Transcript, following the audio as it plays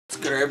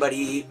What's good,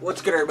 everybody?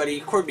 What's good,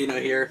 everybody?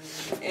 Corbino here,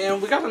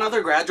 and we got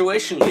another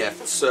graduation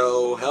gift.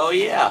 So hell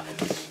yeah!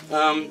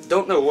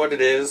 Don't know what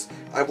it is.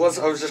 I was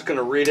just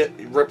gonna read it,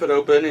 rip it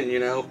open, and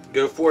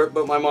go for it.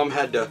 But my mom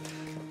had to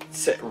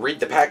read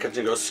the package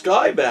and go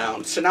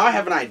Skybound. So now I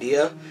have an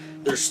idea.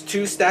 There's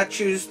two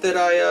statues that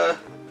I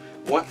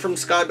want from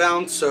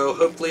Skybound. So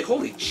hopefully,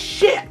 holy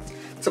shit!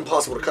 It's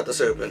impossible to cut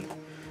this open.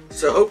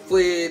 So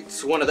hopefully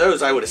it's one of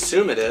those. I would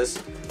assume it is.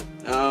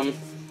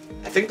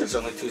 I think there's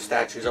only two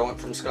statues I want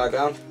from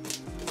Skybound.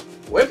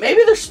 Wait,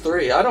 maybe there's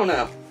three. I don't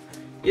know.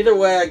 Either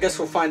way, I guess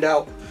we'll find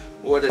out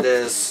what it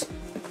is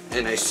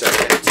in a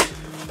second.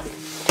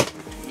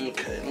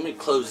 Okay, let me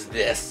close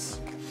this.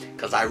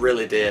 Because I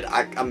really did.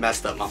 I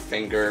messed up my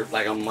finger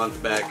like a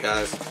month back,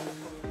 guys.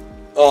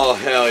 Oh,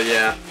 hell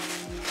yeah.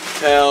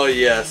 Hell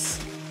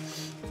yes.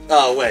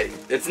 Oh, wait.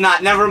 It's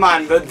not. Never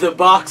mind. But the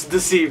box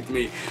deceived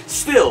me.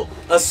 Still,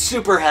 a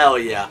super hell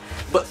yeah.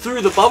 But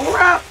through the bubble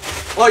wrap,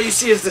 all you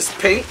see is this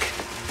pink.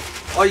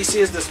 All you see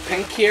is this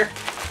pink here.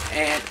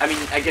 And, I mean,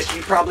 I guess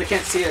you probably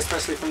can't see it,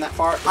 especially from that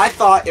far. I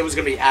thought it was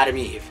going to be Adam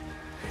Eve.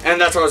 And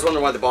that's why I was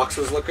wondering why the box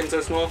was looking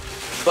so small.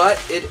 But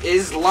it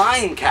is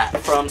Lyyiiinnngg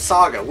from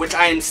Saga, which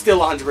I am still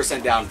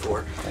 100% down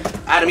for.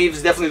 Adam Eve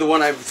is definitely the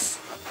one I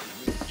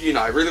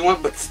really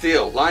want, but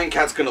still,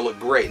 Lyyiiinngg's going to look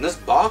great. And this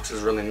box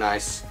is really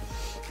nice.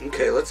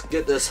 Okay, let's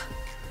get this.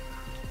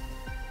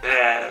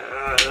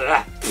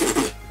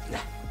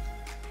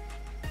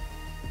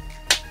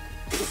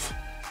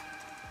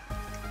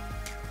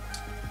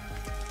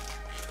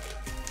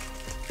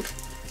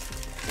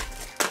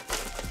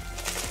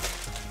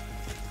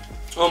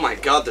 Oh my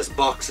god, this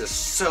box is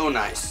so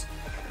nice.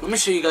 Let me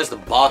show you guys the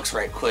box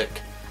right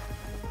quick.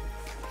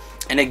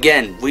 And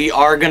again, we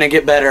are going to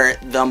get better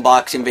at the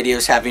unboxing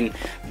videos, having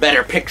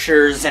better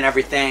pictures and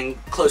everything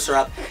closer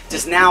up.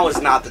 Just now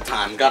is not the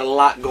time. Got a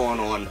lot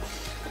going on.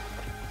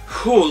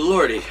 Oh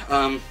lordy.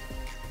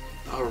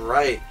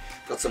 Alright.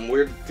 Got some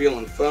weird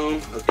feeling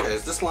foam. Okay,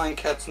 is this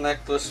Lyyiiinngg's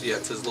necklace? Yeah,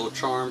 it's his little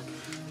charm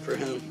for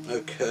him.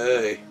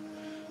 Okay.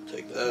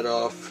 Take that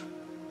off.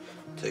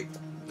 Take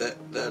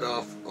that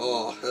off.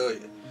 Oh, hell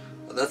yeah.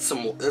 That's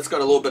got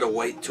a little bit of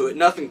weight to it.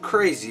 Nothing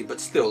crazy, but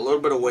still a little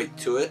bit of weight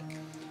to it.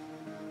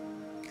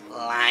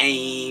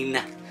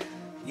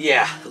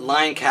 Yeah,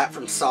 Lyyiiinnggg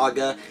from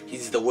Saga.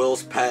 He's the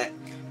Will's pet,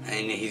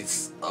 and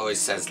he's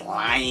always says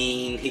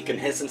lying. He can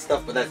hiss and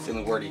stuff, but that's the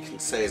only word he can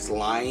say is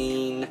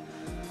lying.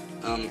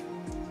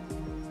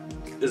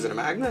 Is it a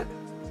magnet?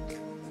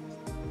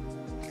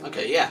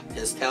 Okay, yeah.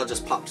 His tail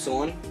just pops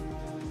on,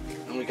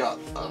 and we got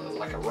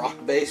like a rock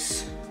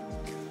base.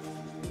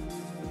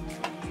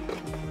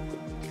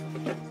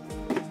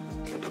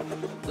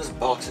 This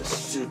box is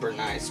super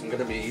nice. I'm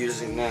gonna be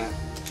using that.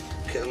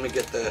 Okay, let me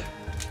get the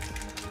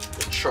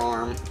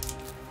charm.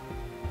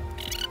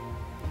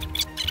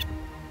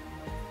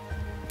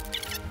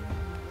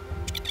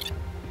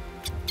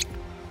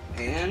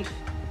 And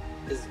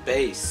his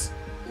base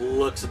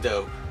looks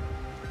dope.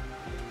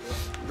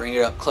 Bring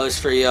it up close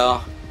for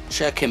y'all.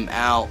 Check him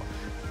out.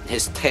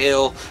 His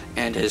tail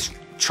and his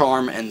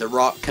charm and the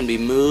rock can be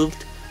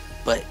moved,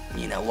 but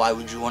why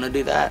would you want to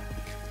do that?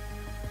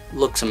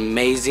 Looks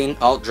amazing.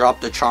 I'll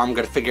drop the charm.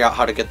 Gotta figure out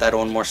how to get that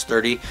on more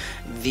sturdy.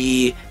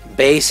 The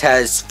base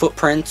has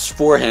footprints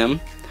for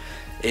him.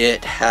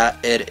 It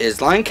is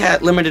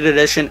Lyyiiinnggg limited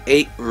edition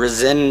 8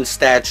 resin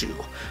statue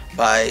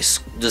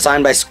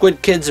designed by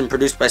Squid Kids and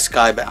produced by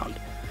Skybound.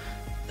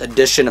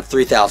 Edition of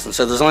 3,000.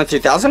 So there's only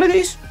 3,000 of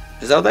these?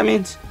 Is that what that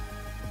means?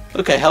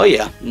 Okay, hell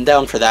yeah. I'm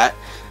down for that.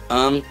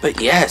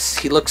 But yes,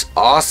 he looks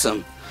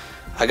awesome.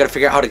 I gotta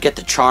figure out how to get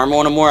the charm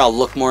on him more. I'll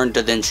look more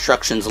into the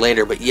instructions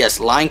later. But yes,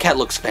 Lyyiiinnggg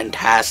looks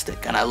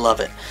fantastic, and I love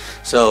it.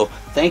 So,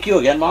 thank you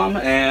again, Mom.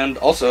 And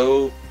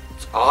also,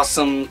 it's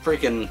awesome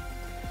freaking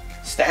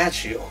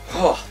statue.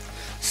 Oh.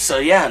 So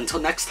yeah, until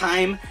next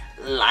time,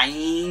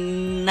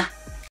 Lyyiiinnngg.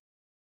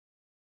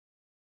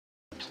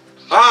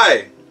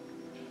 Hi!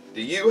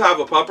 Do you have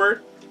a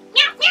pupper?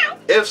 Meow, meow.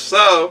 If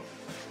so,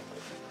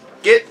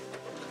 get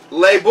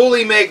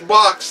Bullymake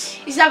box.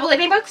 You have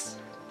Bullymake books?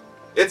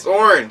 It's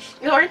orange.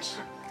 It's orange?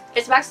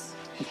 It's box?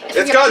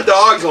 It's got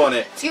dogs on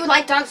it. If you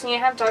like dogs and you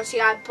have dogs, you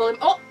got Bullymake.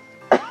 Oh!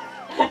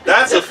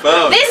 That's a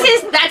phone.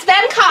 That's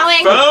them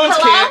calling.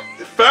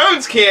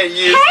 Phones can't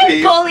use Hey,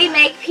 people.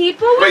 Bullymake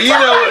people. We're But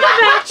talking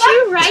about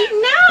you right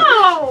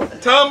now.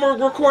 Tell them we're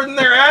recording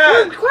their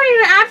We're ad. recording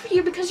an ad for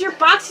you because your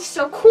box is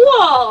so cool.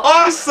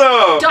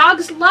 Awesome.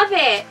 Dogs love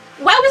it.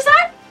 What was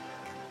that?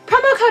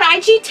 Promo code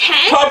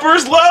IG10?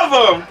 Puppers love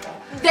them.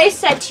 They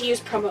said to use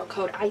promo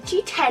code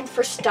IG10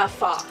 for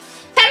stuff off.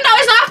 $10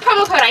 off,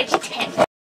 promo code IG10.